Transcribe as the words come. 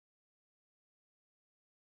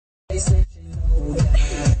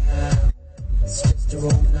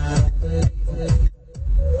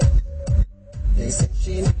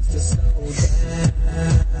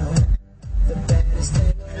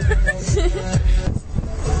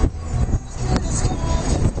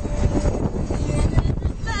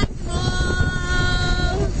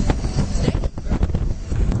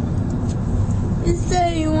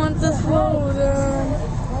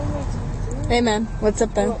Hey man, what's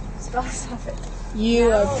up there? Stop it.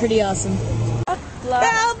 You are pretty awesome.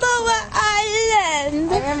 Balboa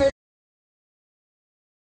Island! I remember.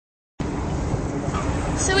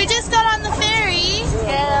 So we just got on the ferry.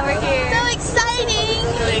 Yeah, we're here. So exciting!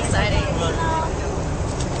 Really exciting.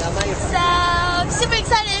 So, super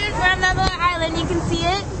excited. We're on Balboa Island. You can see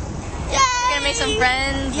it. Yay! We're gonna make some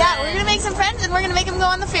friends. Yeah, we're gonna make some friends and we're gonna make them go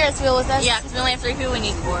on the Ferris wheel with us. Yeah, because we only have 3 people, we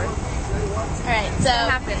need 4. Alright, so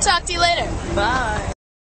talk to you later. Bye.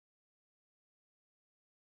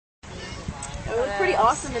 It looks pretty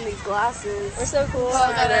awesome in these glasses. We're so cool. Oh,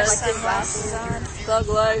 got our sunglasses on. Thug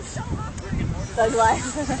life. Thug life.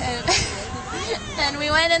 And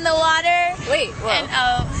we went in the water. Wait, And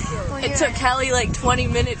it took Kelly like 20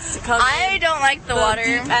 minutes to come I in don't like the water.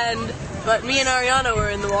 deep end, but me and Ariana were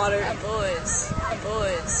in the water. Boys.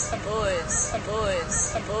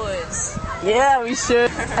 Yeah, we should.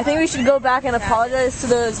 I think we should go back and apologize to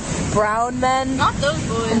those brown men. Not those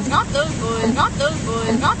boys, not those boys, not those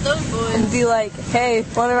boys, not those boys. And be like, hey,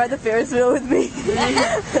 want to ride the Ferris wheel with me? To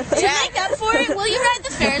make up for it, will you ride the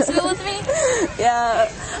Ferris wheel with me? Yeah,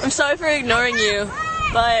 I'm sorry for ignoring you,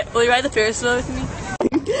 but will you ride the Ferris wheel with me?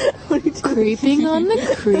 Creeping on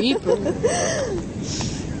the creeper.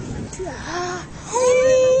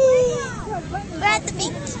 We're at the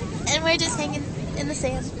beach. And we're just hanging in the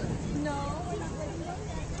sand.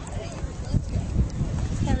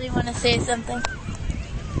 Kelly, want to say something?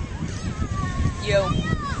 Yo.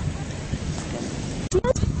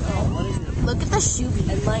 Look at the Shoobies.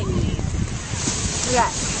 I might need. Yeah.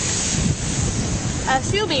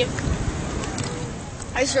 Shoobie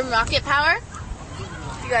is from Rocket Power.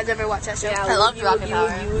 You guys ever watch that show? Yeah, I love Rocket Power.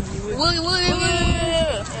 Woogie.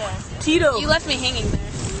 Yeah. Tito. You left me hanging there.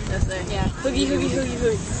 That's there. Yeah. Hoogie.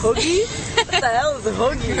 Hoogie? What the hell is a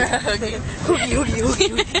hoogie? Hoogie.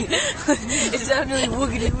 It sounded like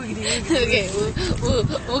woogity. Okay.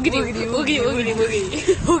 Woogity.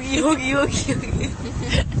 Hoogie.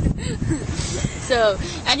 So,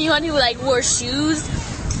 anyone who like wore shoes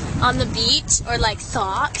on the beach or like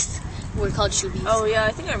socks were called Shoobies. Oh yeah,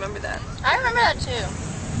 I think I remember that. I remember that too.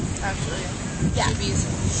 Actually. Yeah. Shoobies.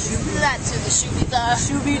 That's who the Shoobies are.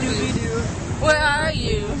 Shooby-dooby-doo. Where are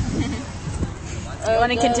you? You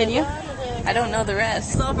want to continue? I don't know the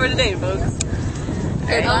rest. That's all for today, folks.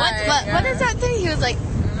 What is that thing? He was like,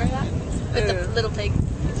 remember that? With the little pig.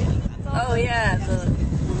 Oh yeah, the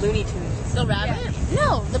Looney Tunes. The rabbit?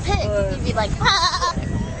 No, the pig. He'd be like, ah.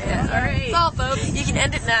 Yeah, alright. That's all, folks. You can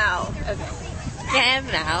end it now. Okay. And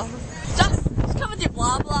now. Just come with your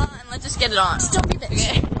blah blah and let's just get it on. Just don't be a bitch.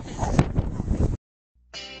 Okay.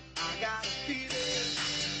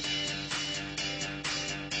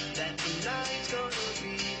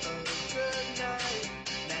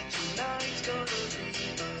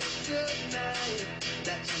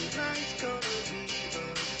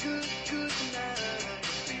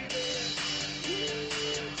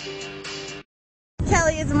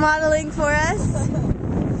 Kelly is modeling for us.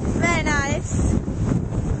 Very nice.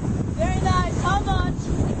 Very nice. How much?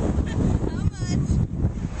 How much?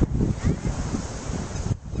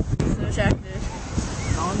 So attractive.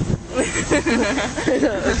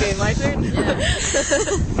 Okay, my turn? Yeah.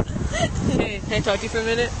 Hey, can I talk to you for a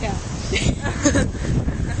minute? Yeah.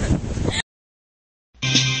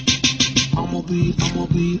 I'ma be.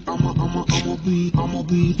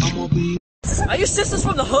 Are you sisters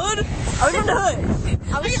from the hood? Are we from the hood?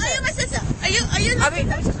 Are you my sister? Are you my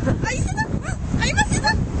sister? Are you sister? Are you my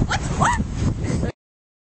sister? What?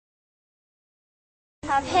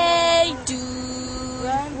 Hey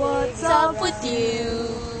dude, what's up with you?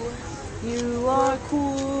 You are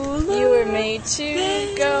cool. You were made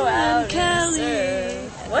to go out and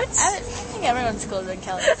serve. What? I think everyone's cooler than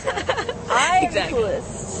Kelly. So. I'm Exactly.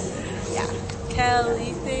 coolest. Yeah.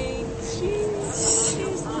 Kelly thinks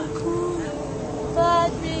she's the coolest.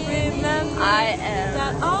 But remember I am.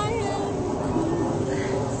 That I am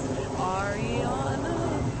coolest. Ariana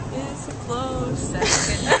is a close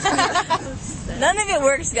second. None of it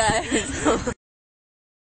works, guys.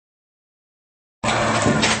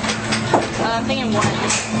 I'm thinking 1. One.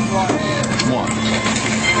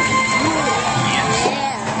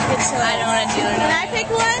 Yeah. Good choice. I don't want to do it. Can I pick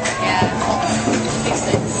one? Yeah. Pick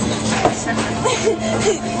 6.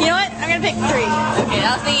 You know what? I'm gonna pick 3. Okay,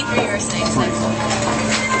 I was thinking 3 or 6.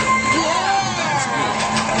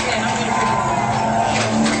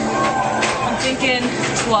 I'm thinking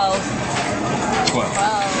 12. 12.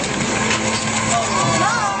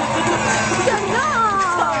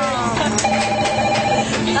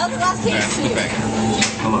 That was the last case too.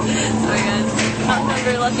 Hello. Sorry guys. Not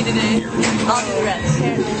very lucky today. I'll do the rest.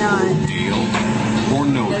 Apparently not. Deal or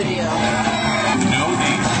no No deal? deal. No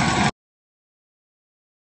deal.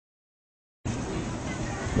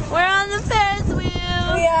 We're on the Ferris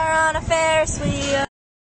wheel. We are on a Ferris wheel.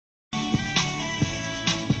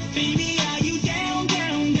 Baby, are you down,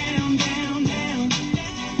 down, down, down, down?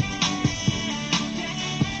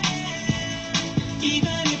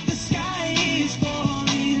 Even if the sky is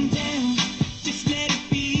falling down, just let it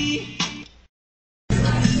be.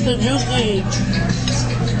 So juicy.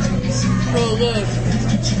 So good.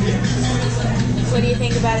 What do you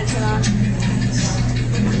think about it, Shalon?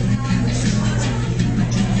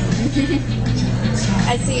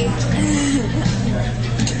 I see.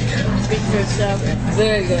 Speak for yourself.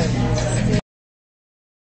 Very good.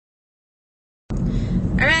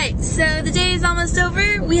 Alright, so the day is almost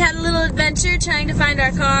over. We had a little adventure trying to find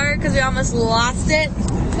our car because we almost lost it.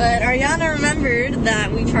 But Ariana remembered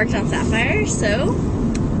that we parked on Sapphire, so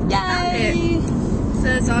Yay! so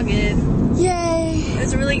it's all good. Yay! It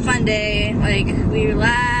was a really fun day. Like, we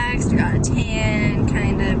relaxed, we got a tan,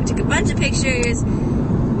 kind of. We took a bunch of pictures.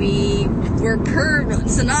 We were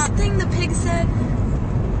so not thing the pig said.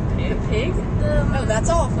 The pig? Oh, that's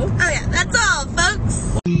all, folks. Oh yeah, that's all,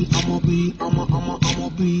 folks.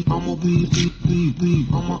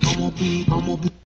 I'ma be